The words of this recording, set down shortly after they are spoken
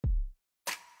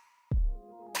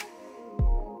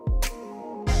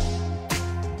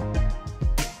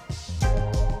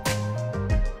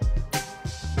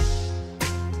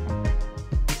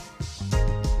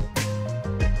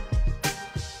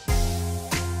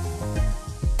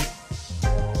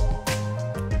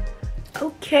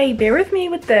Okay, bear with me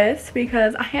with this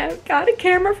because I have got a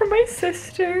camera from my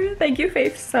sister. Thank you,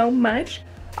 Faith, so much.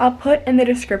 I'll put in the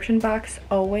description box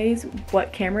always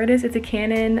what camera it is. It's a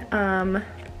Canon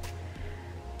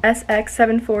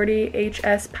SX740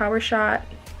 HS PowerShot.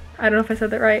 I don't know if I said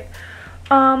that right.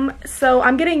 So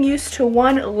I'm getting used to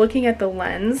one, looking at the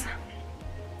lens,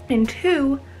 and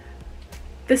two,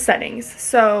 the settings.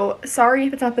 So sorry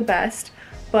if it's not the best,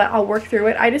 but I'll work through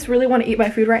it. I just really want to eat my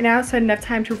food right now, so I didn't have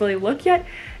time to really look yet,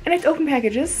 and I have to open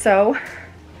packages. So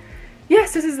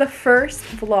yes, this is the first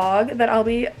vlog that I'll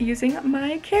be using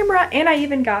my camera, and I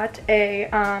even got a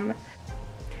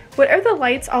what are the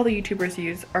lights all the YouTubers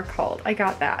use are called. I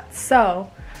got that.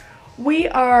 So we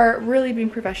are really being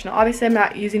professional. Obviously I'm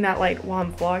not using that light while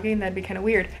I'm vlogging, that'd be kind of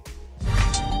weird.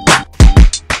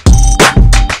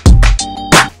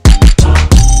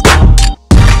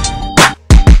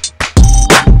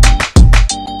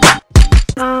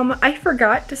 I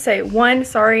forgot to say, one,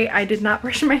 sorry I did not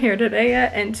brush my hair today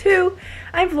yet, and two,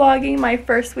 I'm vlogging my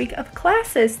first week of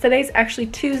classes. Today's actually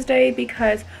Tuesday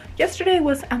because yesterday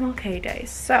was MLK Day,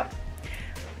 so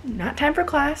not time for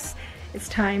class. It's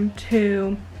time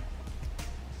to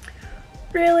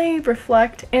really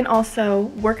reflect and also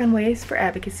work on ways for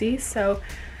advocacy. So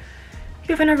if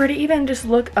you haven't already, even just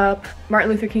look up Martin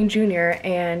Luther King Jr.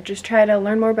 and just try to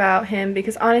learn more about him,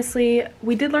 because honestly,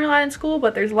 we did learn a lot in school,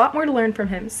 but there's a lot more to learn from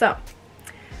him. So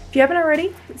if you haven't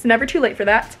already, it's never too late for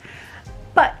that.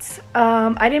 But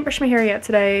I didn't brush my hair yet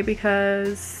today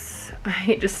because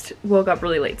I just woke up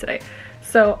really late today.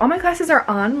 So all my classes are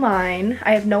online.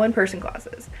 I have no in-person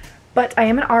classes, but I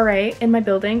am an RA in my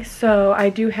building, so I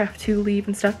do have to leave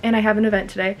and stuff, and I have an event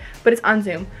today, but it's on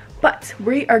Zoom. But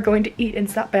we are going to eat and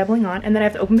stop babbling on, and then I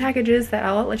have to open packages that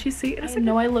I'll let you see in a second. I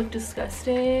know I look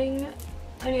disgusting.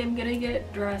 I am gonna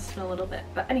get dressed in a little bit,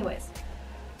 but anyways.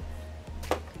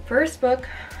 First book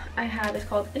I have is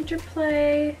called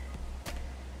Interplay,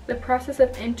 The Process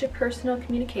of Interpersonal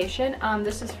Communication.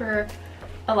 This is for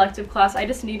elective class. I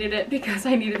just needed it because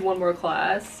I needed one more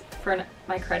class for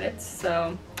my credits,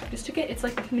 so I just took it. It's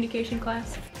like a communication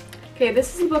class. Okay,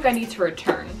 this is a book I need to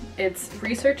return. It's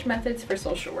Research Methods for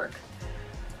Social Work.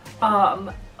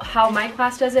 How my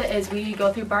class does it is we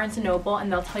go through Barnes & Noble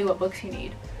and they'll tell you what books you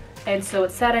need. And so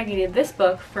it said I needed this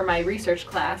book for my research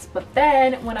class, but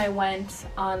then when I went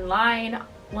online,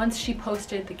 once she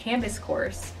posted the Canvas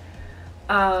course,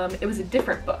 it was a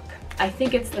different book. I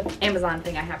think it's the Amazon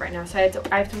thing I have right now. So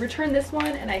I have to return this one,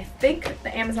 and I think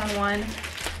the Amazon one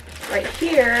right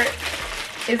here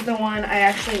is the one I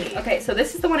actually need. Okay, so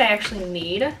this is the one I actually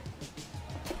need.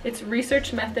 It's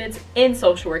Research Methods in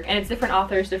Social Work, and it's different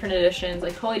authors, different editions,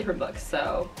 like totally different books.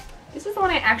 So this is the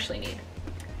one I actually need.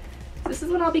 So this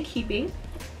is what I'll be keeping.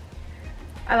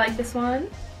 I like this one.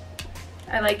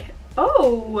 I like,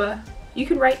 oh, you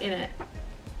can write in it.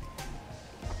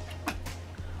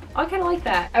 I kind of like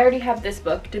that. I already have this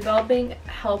book, Developing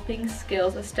Helping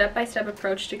Skills, a Step-by-Step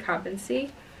Approach to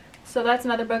Competency. So that's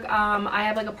another book. I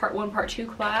have like a part 1, part 2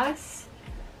 class.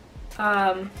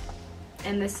 And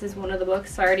this is one of the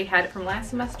books. I already had it from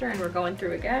last semester and we're going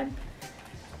through again.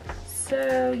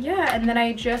 So yeah, and then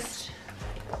I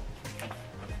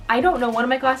don't know, one of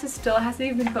my classes still hasn't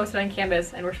even been posted on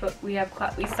Canvas, and we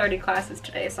started classes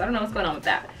today, so I don't know what's going on with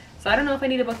that. So I don't know if I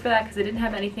need a book for that because I didn't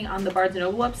have anything on the Barnes &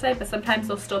 Noble website, but sometimes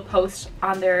they'll still post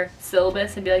on their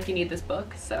syllabus and be like, you need this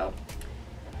book. So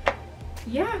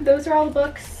yeah, those are all the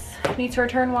books. I need to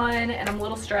return one, and I'm a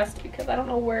little stressed because I don't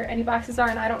know where any boxes are,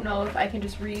 and I don't know if I can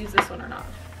just reuse this one or not.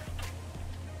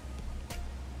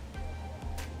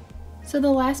 So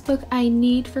the last book I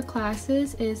need for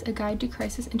classes is A Guide to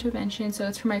Crisis Intervention. So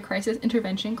it's for my crisis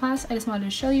intervention class. I just wanted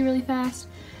to show you really fast.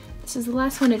 This is the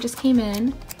last one, it just came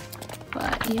in.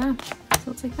 But yeah,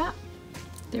 so it's like that.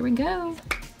 There we go.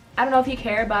 I don't know if you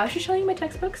care, but I was just showing you my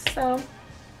textbooks, so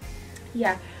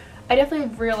yeah. I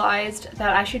definitely realized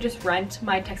that I should just rent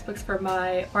my textbooks for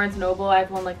my Barnes & Noble. I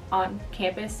have one like on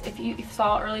campus. If you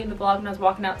saw early in the vlog when I was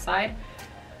walking outside,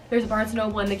 there's a Barnes &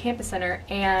 Noble in the campus center,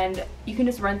 and you can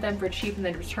just rent them for cheap and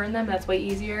then return them. That's way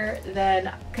easier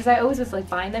than, because I always just like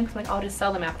buying them because I'm like, I'll just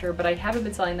sell them after, but I haven't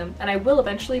been selling them, and I will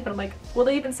eventually, but I'm like, will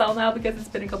they even sell now because it's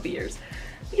been a couple years?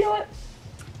 You know what?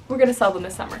 We're gonna sell them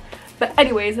this summer. But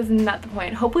anyways, that's not the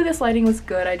point. Hopefully this lighting was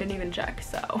good. I didn't even check,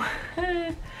 so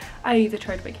I need to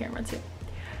charge my camera too.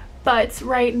 But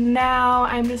right now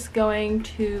I'm just going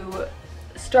to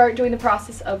start doing the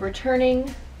process of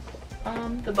returning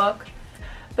the book.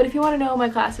 But if you want to know my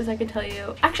classes, I can tell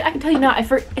you. Actually, I can tell you now.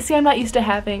 See, I'm not used to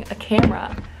having a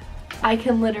camera. I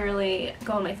can literally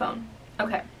go on my phone.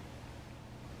 Okay.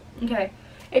 Okay.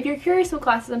 If you're curious what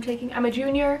classes I'm taking, I'm a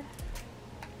junior.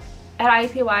 at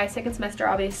IUPUI, second semester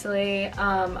obviously.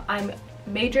 I'm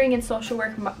majoring in social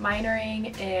work,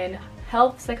 minoring in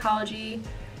health psychology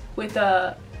with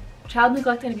a child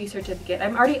neglect and abuse certificate.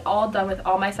 I'm already all done with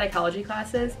all my psychology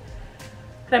classes,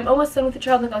 and I'm almost done with the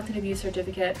child neglect and abuse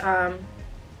certificate.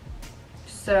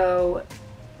 So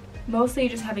mostly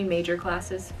just having major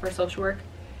classes for social work.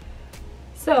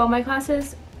 So my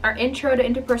classes are Intro to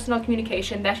Interpersonal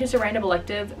Communication. That's just a random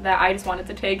elective that I just wanted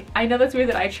to take. I know that's weird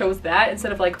that I chose that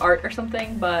instead of like art or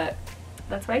something, but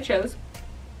that's what I chose.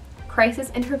 Crisis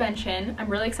Intervention. I'm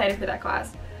really excited for that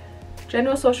class.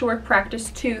 General Social Work Practice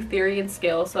 2, Theory and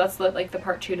Skills. So that's like the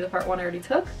part 2 to the part 1 I already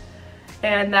took.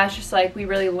 And that's just like we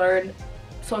really learn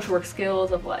social work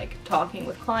skills of like talking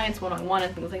with clients one-on-one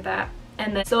and things like that.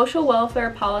 And then Social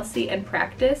Welfare Policy and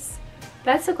Practice.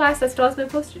 That's the class that still hasn't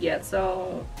been posted yet,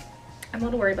 so I'm a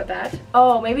little worried about that.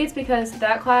 Oh, maybe it's because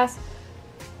that class,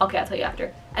 okay, I'll tell you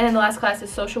after. And then the last class is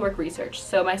Social Work Research.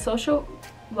 So my Social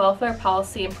Welfare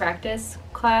Policy and Practice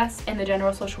class and the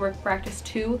General Social Work Practice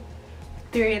 2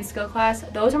 Theory and Skill class,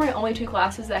 those are my only 2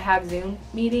 classes that have Zoom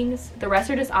meetings. The rest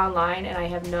are just online, and I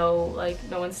have no, like,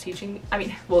 no one's teaching, I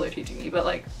mean, well, they're teaching me, but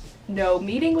like no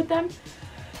meeting with them.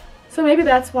 So maybe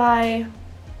that's why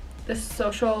the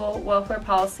Social Welfare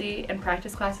Policy and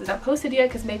Practice class is not posted yet,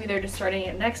 because maybe they're just starting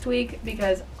it next week,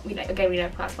 because we don't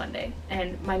have class Monday,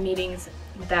 and my meetings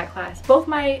with that class, both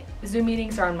my Zoom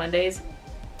meetings are on Mondays,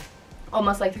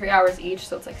 almost like 3 hours each,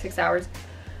 so it's like 6 hours,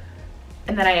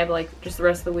 and then I have like just the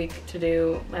rest of the week to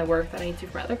do my work that I need to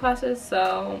for my other classes,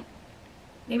 so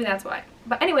maybe that's why.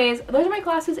 But anyways, those are my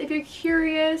classes if you're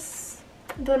curious.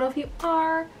 Don't know if you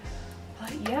are,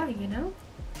 but yeah, you know,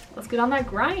 let's get on that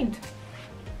grind.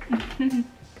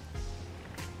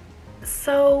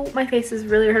 So my face is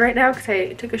really red right now because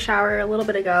I took a shower a little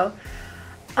bit ago.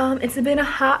 It's been a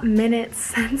hot minute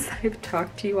since I've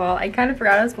talked to you all. I kind of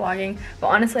forgot I was vlogging, but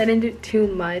honestly I didn't do too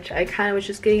much. I kind of was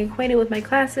just getting acquainted with my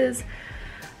classes.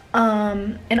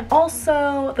 And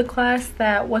also the class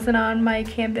that wasn't on my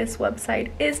Canvas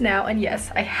website is now, and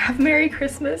yes, I have Merry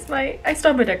Christmas. I still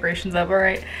have my decorations up,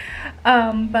 alright.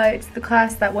 But the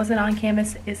class that wasn't on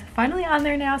Canvas is finally on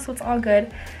there now, so it's all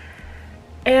good.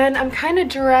 And I'm kind of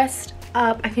dressed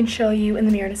up. I can show you in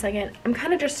the mirror in a second. I'm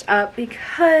kind of dressed up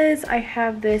because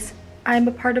I'm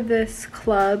a part of this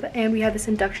club and we have this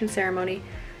induction ceremony.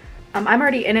 I'm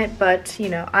already in it, but you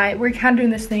know, we're kind of doing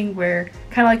this thing where,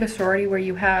 kind of like a sorority where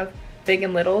you have big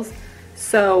and littles.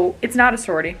 So it's not a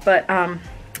sorority, but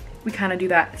we kind of do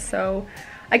that. So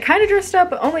I kind of dressed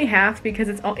up, but only half because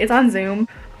it's on Zoom.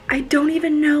 I don't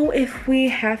even know if we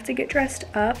have to get dressed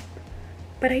up,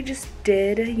 but I just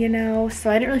did, you know,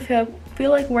 so I didn't really feel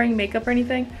like wearing makeup or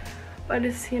anything, but I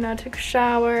just, you know, took a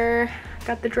shower,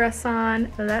 got the dress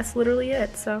on, and that's literally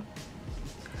it. So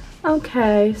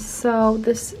Okay, so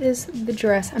this is the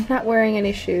dress. I'm not wearing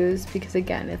any shoes because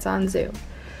again, it's on Zoom.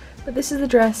 But this is the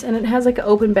dress and it has like an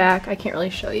open back. I can't really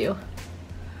show you.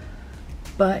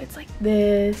 But it's like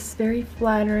this, very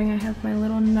flattering. I have my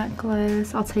little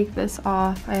necklace. I'll take this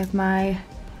off. I have my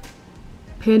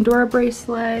Pandora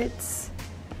bracelets,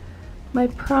 my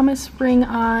promise ring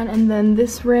on, and then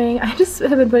this ring I just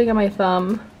have been putting on my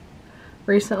thumb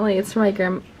recently. It's from my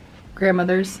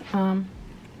grandmother's.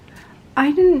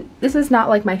 This is not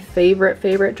like my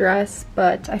favorite dress,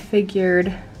 but I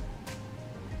figured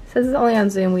since it's only on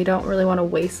Zoom, we don't really want to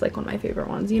waste like one of my favorite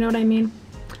ones, you know what I mean?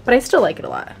 But I still like it a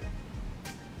lot.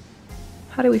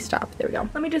 How do we stop? There we go.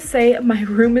 Let me just say my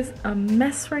room is a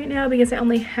mess right now because I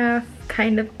only have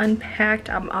kind of unpacked.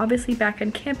 I'm obviously back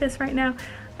on campus right now.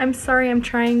 I'm sorry, I'm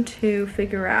trying to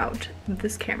figure out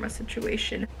this camera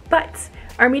situation. But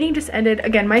our meeting just ended.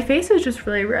 Again, my face is just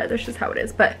really red. That's just how it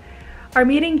is. But our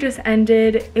meeting just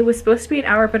ended. It was supposed to be an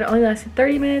hour, but it only lasted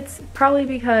 30 minutes, probably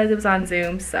because it was on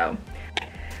Zoom. So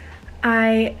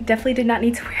I definitely did not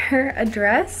need to wear a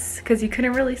dress because you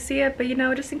couldn't really see it, but you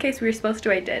know, just in case we were supposed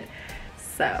to, I did.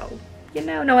 So, you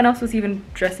know, no one else was even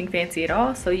dressing fancy at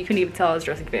all, so you couldn't even tell I was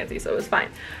dressing fancy, so it was fine.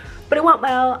 But it went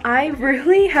well. I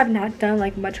really have not done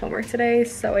like much homework today,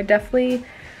 so I have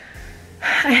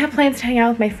plans to hang out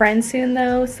with my friends soon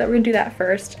though, so we're gonna do that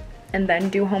first and then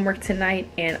do homework tonight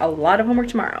and a lot of homework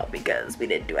tomorrow because we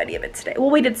didn't do any of it today. Well,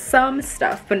 we did some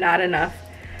stuff, but not enough.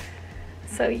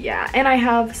 So yeah, and I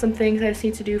have some things I just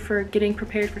need to do for getting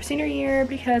prepared for senior year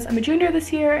because I'm a junior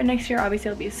this year and next year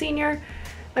obviously I'll be a senior.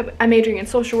 I'm majoring in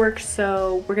social work,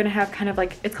 so we're gonna have kind of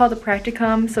like, it's called a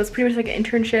practicum, so it's pretty much like an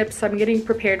internship, so I'm getting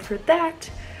prepared for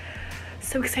that.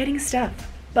 So exciting stuff.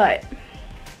 But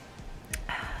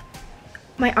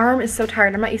my arm is so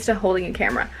tired. I'm not used to holding a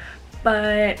camera.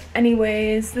 But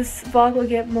anyways, this vlog will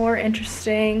get more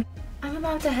interesting. I'm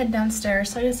about to head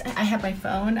downstairs, so I have my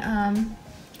phone.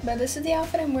 But this is the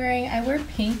outfit I'm wearing. I wear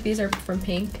pink. These are from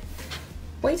Pink.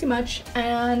 Way too much.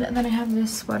 And then I have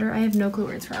this sweater. I have no clue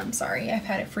where it's from. Sorry. I've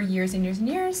had it for years and years and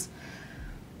years.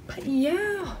 But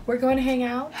yeah, we're going to hang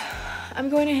out. I'm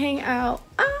going to hang out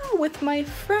with my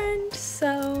friend.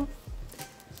 So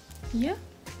yeah,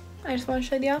 I just want to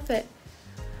show you the outfit.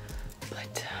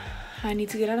 But I need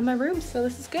to get out of my room, so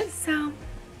this is good. So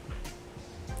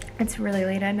it's really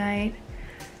late at night.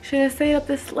 Should have stayed up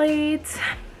this late.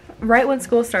 Right when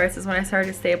school starts is when I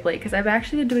started to stay up late, because I've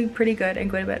actually been doing pretty good and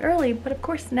going to bed early, but of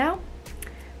course now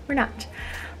we're not.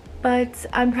 But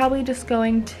I'm probably just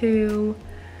going to,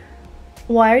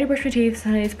 well, I already brushed my teeth,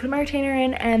 so I need to put my retainer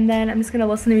in, and then I'm just going to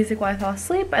listen to music while I fall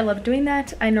asleep. I love doing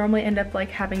that. I normally end up like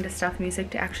having to stop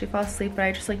music to actually fall asleep, but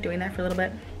I just like doing that for a little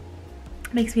bit.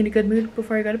 It makes me in a good mood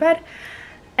before I go to bed.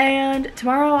 And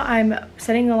tomorrow I'm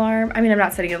setting an alarm. I mean, I'm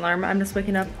not setting an alarm. I'm just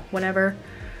waking up whenever.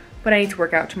 But I need to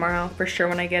work out tomorrow for sure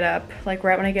when I get up. Like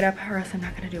right when I get up, or else I'm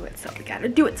not going to do it. So we got to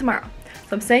do it tomorrow.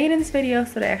 So I'm saying it in this video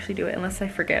so that I actually do it unless I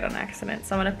forget on accident.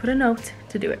 So I'm going to put a note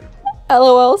to do it.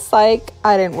 LOL, psych.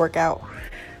 I didn't work out.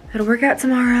 Gotta work out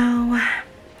tomorrow.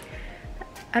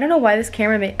 I don't know why this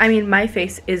camera I mean, my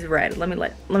face is red. Let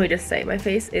me just say, my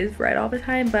face is red all the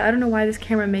time, but I don't know why this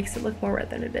camera makes it look more red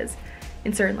than it is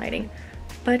in certain lighting.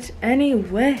 But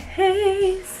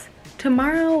anyways,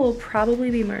 tomorrow will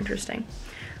probably be more interesting.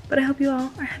 But I hope you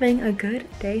all are having a good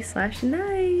day /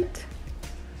 night.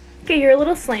 Okay, you're a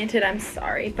little slanted, I'm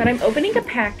sorry, but I'm opening a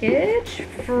package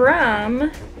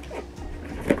from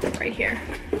right here.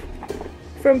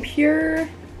 From Pure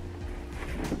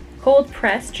Cold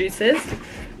Pressed Juices.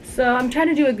 So I'm trying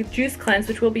to do a juice cleanse,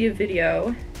 which will be a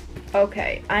video.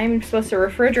 Okay, I'm supposed to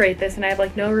refrigerate this, and I have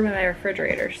like no room in my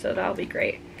refrigerator, so that'll be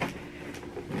great.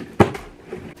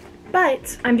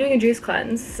 But I'm doing a juice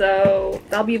cleanse, so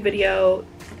that'll be a video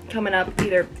coming up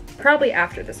either probably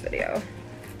after this video.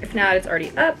 If not, it's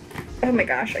already up. Oh my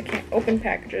gosh, I can't open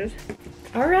packages.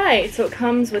 All right, so it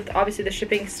comes with obviously the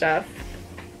shipping stuff,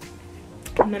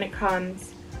 and then it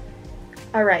comes.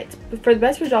 All right, for the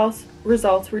best results,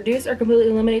 reduce or completely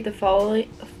eliminate the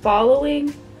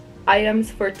following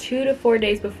items for 2 to 4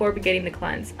 days before beginning the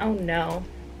cleanse. Oh no.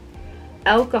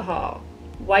 Alcohol,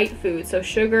 white food, so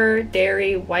sugar,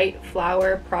 dairy, white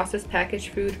flour, processed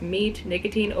packaged food, meat,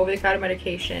 nicotine, over-the-counter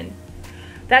medication.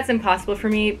 That's impossible for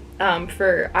me. My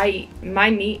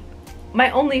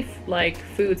only like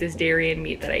foods is dairy and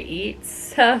meat that I eat,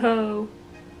 so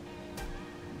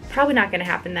probably not gonna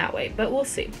happen that way, but we'll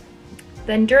see.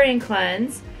 Then during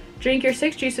cleanse, drink your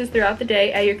 6 juices throughout the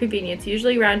day at your convenience,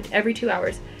 usually around every 2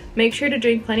 hours. Make sure to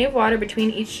drink plenty of water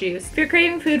between each juice. If you're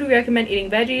craving food, we recommend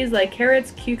eating veggies like carrots,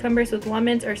 cucumbers with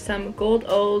lemons, or some good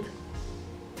old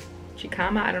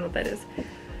jicama. I don't know what that is.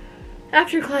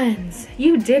 After cleanse,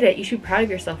 you did it. You should be proud of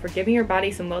yourself for giving your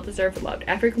body some well-deserved love.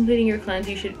 After completing your cleanse,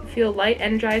 you should feel light,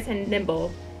 energized, and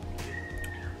nimble.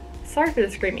 Sorry for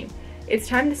the screaming. It's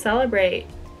time to celebrate.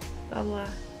 Blah blah.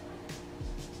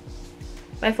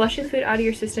 By flushing the food out of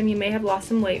your system, you may have lost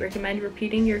some weight. Recommend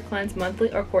repeating your cleanse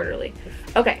monthly or quarterly.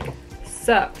 Okay,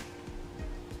 so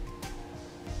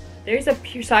there's a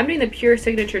pure, so I'm doing the Pure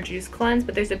Signature Juice Cleanse,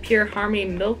 but there's a Pure Harmony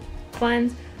Milk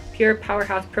Cleanse, Pure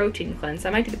Powerhouse Protein Cleanse. I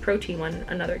might do the protein one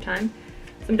another time.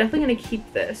 So I'm definitely gonna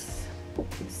keep this.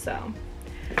 So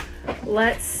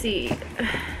let's see.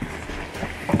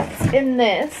 It's in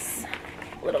this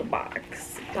little bag.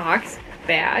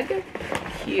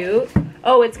 Cute.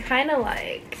 Oh, it's kind of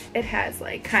like, it has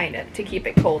like kind of to keep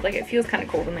it cold. Like it feels kind of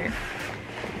cold in there.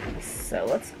 So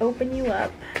let's open you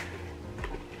up.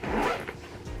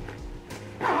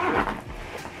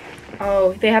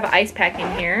 Oh, they have an ice pack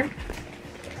in here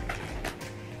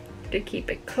to keep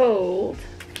it cold.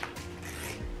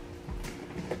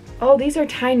 Oh, these are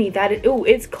tiny. That is, oh,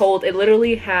 it's cold. It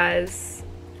literally has,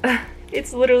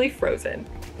 it's literally frozen.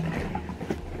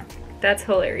 That's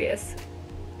hilarious.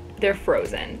 They're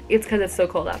frozen. It's because it's so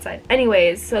cold outside.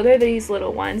 Anyways, so they're these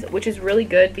little ones, which is really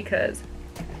good because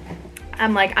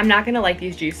I'm like, I'm not gonna like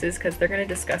these juices because they're gonna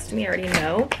disgust me. I already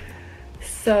know.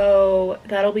 So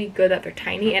that'll be good that they're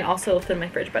tiny, and also it'll fit in my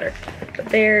fridge better. But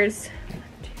there's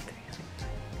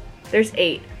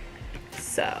 8.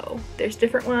 So there's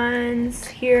different ones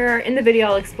here. In the video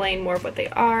I'll explain more of what they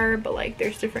are, but like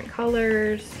there's different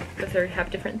colors because they have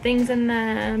different things in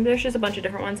them. There's just a bunch of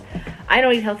different ones. I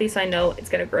don't eat healthy, so I know it's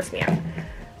gonna gross me out.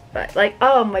 But like,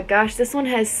 oh my gosh, this one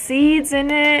has seeds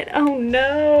in it. Oh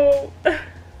no.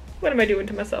 What am I doing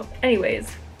to myself? Anyways,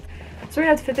 so we're gonna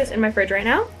have to fit this in my fridge right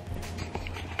now.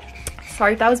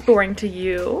 Sorry if that was boring to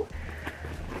you,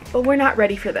 but we're not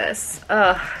ready for this.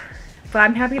 But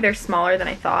I'm happy they're smaller than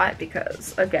I thought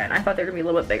because, again, I thought they were gonna be a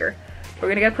little bit bigger.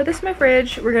 We're gonna put this in my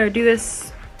fridge. We're gonna do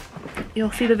this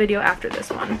you'll see the video after this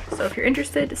one. So if you're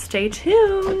interested, stay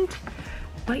tuned.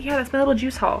 But yeah, that's my little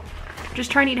juice haul.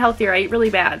 Just trying to eat healthier. I eat really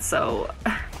bad, so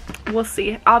we'll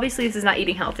see. Obviously this is not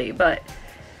eating healthy, but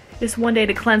just one day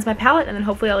to cleanse my palate, and then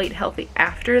hopefully I'll eat healthy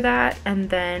after that, and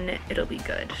then it'll be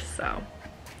good. So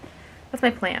that's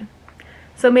my plan.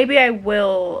 So maybe I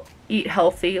will eat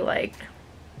healthy like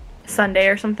Sunday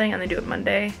or something and then do it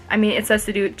Monday. I mean, it says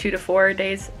to do it 2 to 4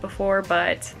 days before,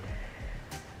 but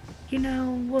you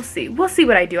know, we'll see. We'll see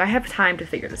what I do. I have time to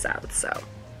figure this out, so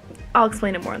I'll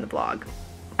explain it more in the vlog.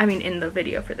 I mean, in the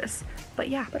video for this. But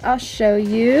yeah. But I'll show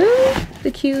you the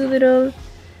cute little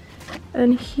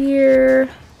in here.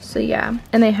 So yeah,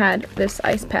 and they had this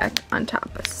ice pack on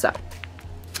top. So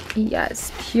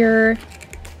yes, pure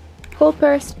cold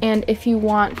pressed. And if you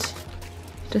want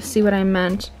to see what I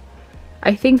meant,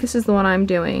 I think this is the one I'm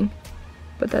doing,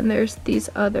 but then there's these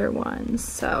other ones.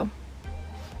 So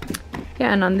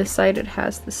yeah, and on this side it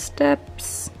has the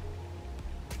steps,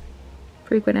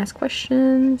 frequent asked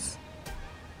questions.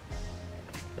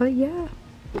 But yeah,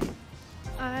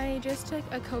 I just took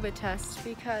a COVID test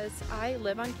because I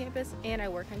live on campus and I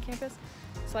work on campus,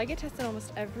 so I get tested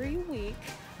almost every week.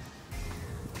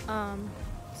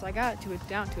 So I got it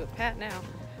down to a pat now.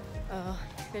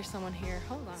 There's someone here,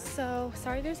 hold on. So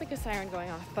sorry there's like a siren going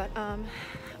off, but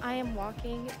I am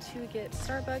walking to get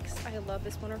Starbucks. I love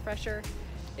this one refresher.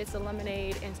 It's a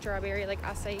lemonade and strawberry, like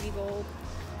acai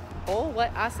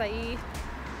acai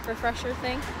refresher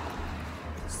thing.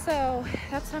 So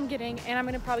that's what I'm getting, and I'm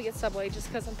gonna probably get Subway just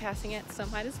because I'm passing it, so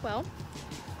might as well.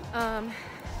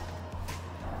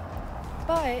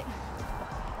 But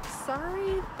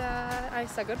sorry that I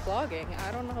suck at vlogging.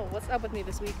 I don't know what's up with me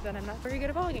this week, that I'm not very good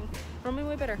at vlogging. Normally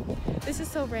way better. This is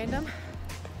so random,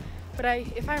 but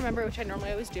if I remember, which I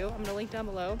normally always do, I'm gonna link down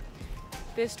below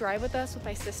this drive with us with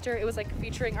my sister. It was like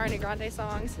featuring Ariana Grande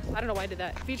songs. I don't know why I did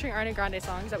that. Featuring Ariana Grande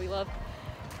songs that we love.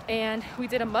 And we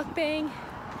did a mukbang.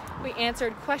 We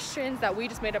answered questions that we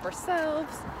just made up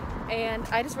ourselves. And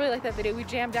I just really like that video. We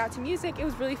jammed out to music. It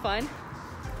was really fun.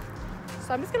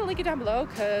 So I'm just gonna link it down below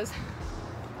because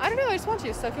I don't know, I just want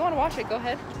to. So if you want to watch it, go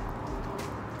ahead.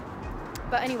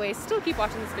 But anyways, still keep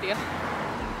watching this video.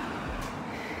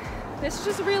 This is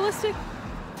just a realistic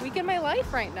week in my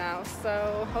life right now.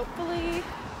 So hopefully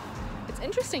it's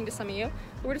interesting to some of you.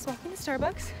 We're just walking to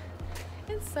Starbucks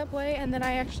and Subway, and then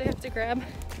I actually have to grab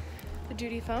the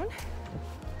duty phone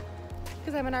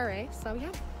because I'm an RA, so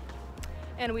yeah.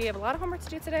 And we have a lot of homework to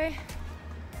do today,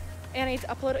 and I need to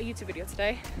upload a YouTube video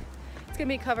today. It's gonna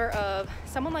be a cover of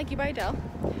Someone Like You by Adele.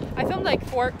 I filmed like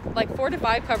four to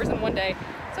five covers in one day,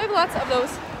 so I have lots of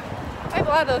those. I have a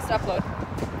lot of those to upload.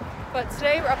 But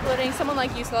today we're uploading Someone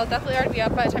Like You, so I'll definitely already be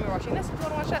up by the time you're watching this if you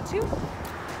want to watch that too.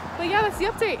 But yeah, that's the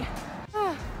update.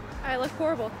 Oh, I look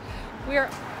horrible.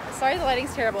 Sorry, the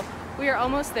lighting's terrible. We are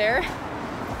almost there.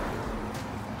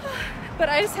 But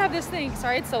I just have this thing.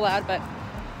 Sorry it's so loud, but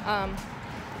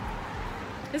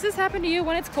does this happen to you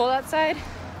when it's cold outside?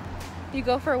 You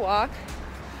go for a walk,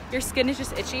 your skin is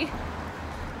just itchy?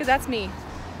 Because that's me.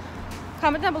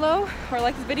 Comment down below or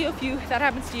like this video if that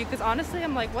happens to you, because honestly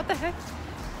I'm like, what the heck?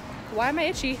 Why am I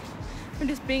itchy from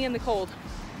just being in the cold?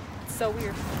 It's so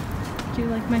weird. Do you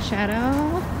like my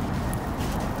shadow?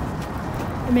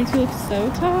 It makes me look so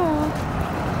tall.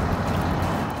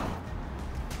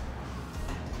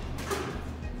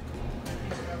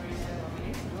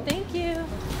 Thank you.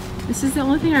 This is the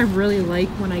only thing I really like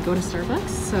when I go to Starbucks,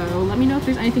 so let me know if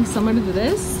there's anything similar to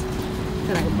this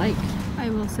that I would like. I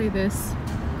will say this,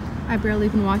 I barely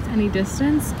even walked any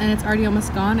distance and it's already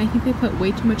almost gone. I think they put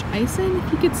way too much ice in.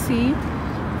 If you could see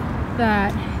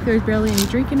that there's barely any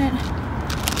drink in it,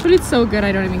 but it's so good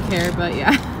I don't even care. But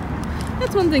yeah,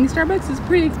 that's one thing. Starbucks is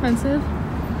pretty expensive.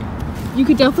 You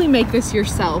could definitely make this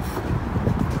yourself.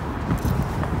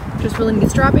 Just really need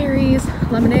strawberries,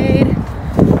 lemonade,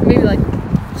 maybe like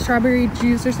strawberry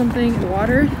juice or something, and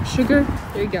water, sugar.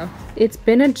 There you go. It's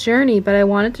been a journey, but I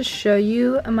wanted to show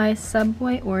you my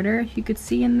Subway order. If you could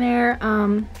see in there,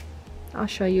 I'll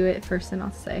show you it first and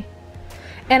I'll say.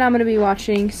 And I'm gonna be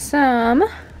watching some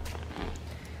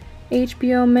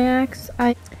HBO Max.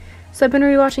 So I've been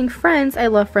rewatching Friends. I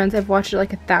love Friends. I've watched it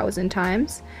like 1,000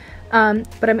 times.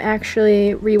 But I'm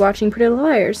actually rewatching Pretty Little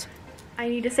Liars. I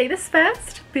need to say this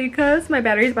fast because my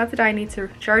battery's about to die. I need to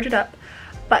charge it up.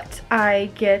 But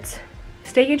I get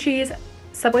steak and cheese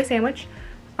Subway sandwich.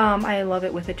 I love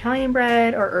it with Italian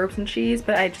bread or herbs and cheese,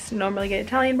 but I just normally get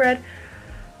Italian bread.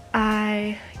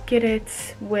 I get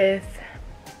it with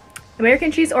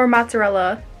American cheese or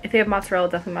mozzarella. If they have mozzarella,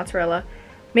 definitely mozzarella.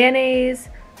 Mayonnaise,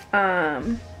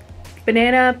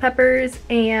 banana peppers,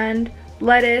 and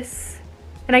lettuce,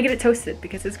 and I get it toasted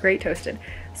because it's great toasted.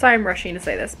 Sorry I'm rushing to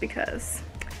say this because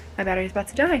my battery's about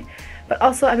to die. But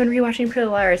also I've been rewatching Pretty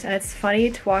Little Liars, and it's funny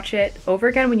to watch it over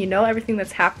again when you know everything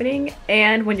that's happening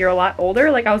and when you're a lot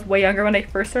older. Like, I was way younger when I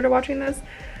first started watching this.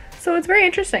 So it's very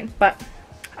interesting, but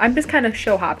I'm just kind of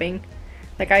show hopping.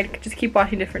 Like, I just keep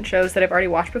watching different shows that I've already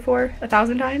watched before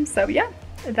 1,000 times. So yeah,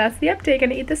 that's the update.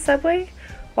 Gonna eat this Subway,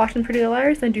 watch some Pretty Little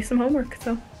Liars, then do some homework.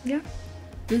 So yeah.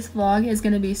 This vlog is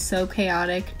gonna be so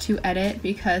chaotic to edit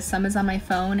because some is on my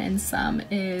phone and some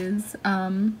is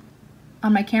on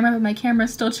my camera, but my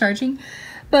camera's still charging.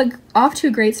 But off to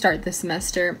a great start this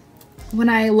semester. When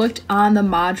I looked on the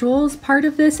modules part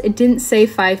of this, it didn't say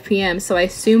 5 p.m. so I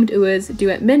assumed it was due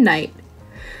at midnight.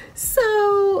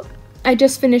 So I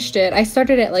just finished it. I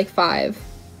started at like 5.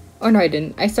 Oh no, I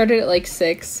didn't. I started at like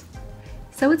 6.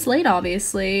 So it's late,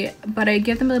 obviously, but I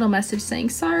give them a little message saying,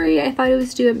 sorry, I thought it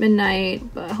was due at midnight,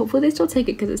 but hopefully they still take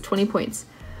it because it's 20 points.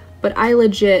 But I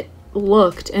legit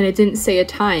looked and it didn't say a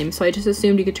time, so I just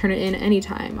assumed you could turn it in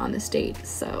anytime on this date.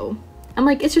 So I'm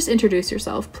like, it's just introduce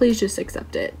yourself. Please just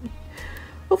accept it.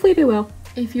 Hopefully they will.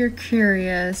 If you're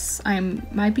curious, I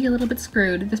might be a little bit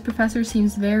screwed. This professor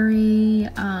seems very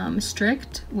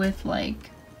strict with, like,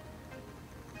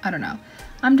 I don't know.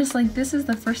 I'm just like, this is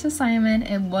the first assignment.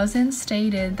 It wasn't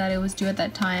stated that it was due at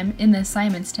that time in the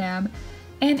assignments tab.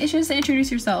 And it's just to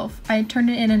introduce yourself. I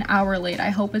turned it in an hour late. I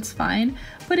hope it's fine.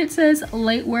 But it says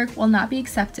late work will not be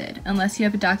accepted unless you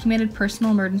have a documented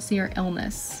personal emergency or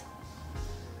illness.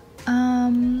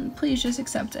 Please just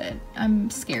accept it. I'm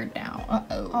scared now.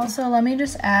 Uh-oh. Also, let me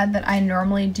just add that I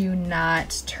normally do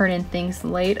not turn in things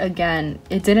late. Again,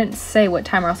 it didn't say what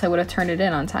time or else I would have turned it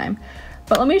in on time.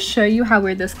 But let me show you how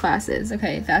weird this class is.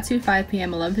 Okay, that's due 5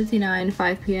 p.m., 11:59,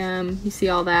 5 p.m. You see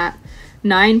all that.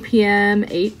 9 p.m.,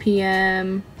 8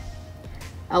 p.m.,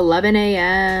 11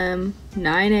 a.m.,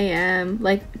 9 a.m.,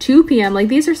 like 2 p.m. Like,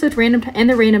 these are such random, and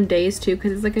the random days too,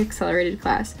 because it's like an accelerated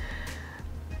class.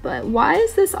 But why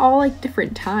is this all like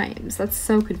different times? That's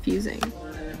so confusing.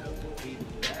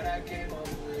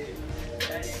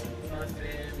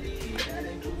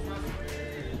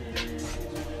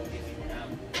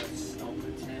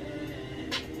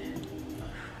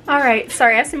 Alright,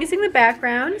 sorry, I have some music in the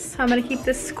background, so I'm gonna keep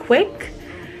this quick.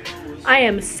 I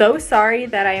am so sorry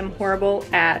that I am horrible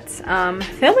at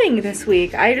filming this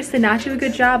week. I just did not do a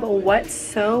good job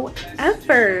whatsoever.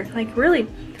 Like, really.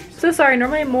 So sorry,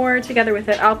 normally I'm more together with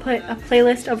it. I'll put a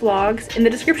playlist of vlogs in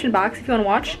the description box if you want to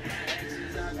watch.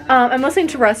 I'm listening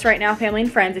to Russ right now, Family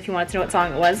and Friends, if you wanted to know what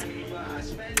song it was.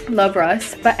 Love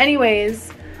Russ. But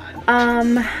anyways,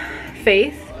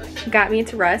 Faith got me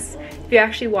into Russ. If you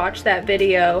actually watch that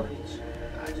video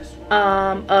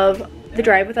of the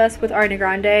drive with us with Ariana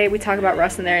Grande, we talk about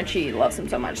Russ in there and she loves him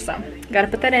so much, so gotta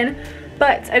put that in.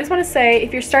 But I just want to say,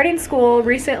 if you're starting school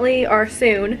recently or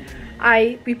soon,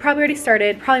 we probably already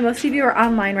started, probably most of you are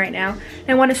online right now, and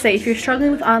I want to say, if you're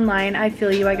struggling with online, I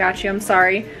feel you, I got you, I'm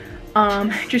sorry.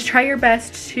 Just try your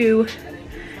best to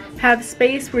have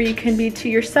space where you can be to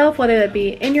yourself, whether that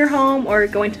be in your home or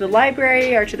going to the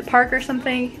library or to the park or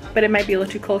something, but it might be a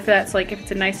little too cold for that, so like if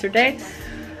it's a nicer day.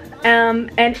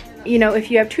 And you know, if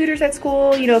you have tutors at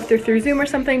school, you know, if they're through Zoom or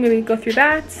something, maybe go through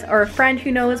that, or a friend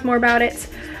who knows more about it.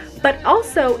 But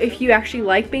also, if you actually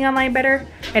like being online better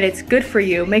and it's good for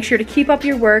you, make sure to keep up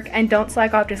your work and don't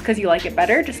slack off just because you like it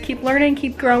better. Just keep learning,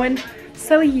 keep growing.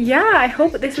 So yeah, I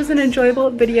hope this was an enjoyable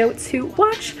video to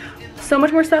watch. So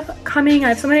much more stuff coming. I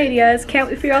have so many ideas. Can't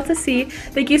wait for y'all to see.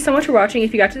 Thank you so much for watching.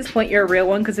 If you got to this point, you're a real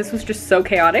one because this was just so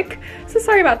chaotic. So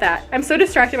sorry about that. I'm so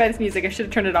distracted by this music. I should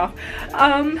have turned it off.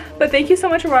 But thank you so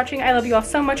much for watching. I love you all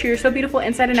so much. You're so beautiful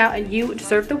inside and out and you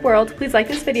deserve the world. Please like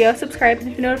this video, subscribe, and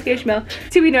hit the notification bell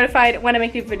to be notified when I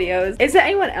make new videos. Is it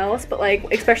anyone else, but like,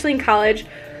 especially in college,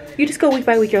 you just go week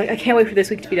by week. You're like, I can't wait for this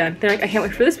week to be done. They're like, I can't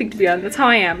wait for this week to be done. That's how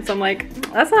I am. So I'm like,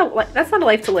 that's not a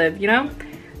life to live, you know?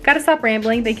 Gotta stop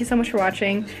rambling. Thank you so much for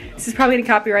watching. This is probably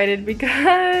copyrighted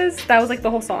because that was like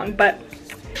the whole song, but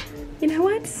you know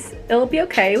what? It'll be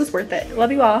okay. It was worth it.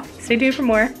 Love you all. Stay tuned for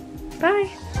more.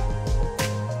 Bye.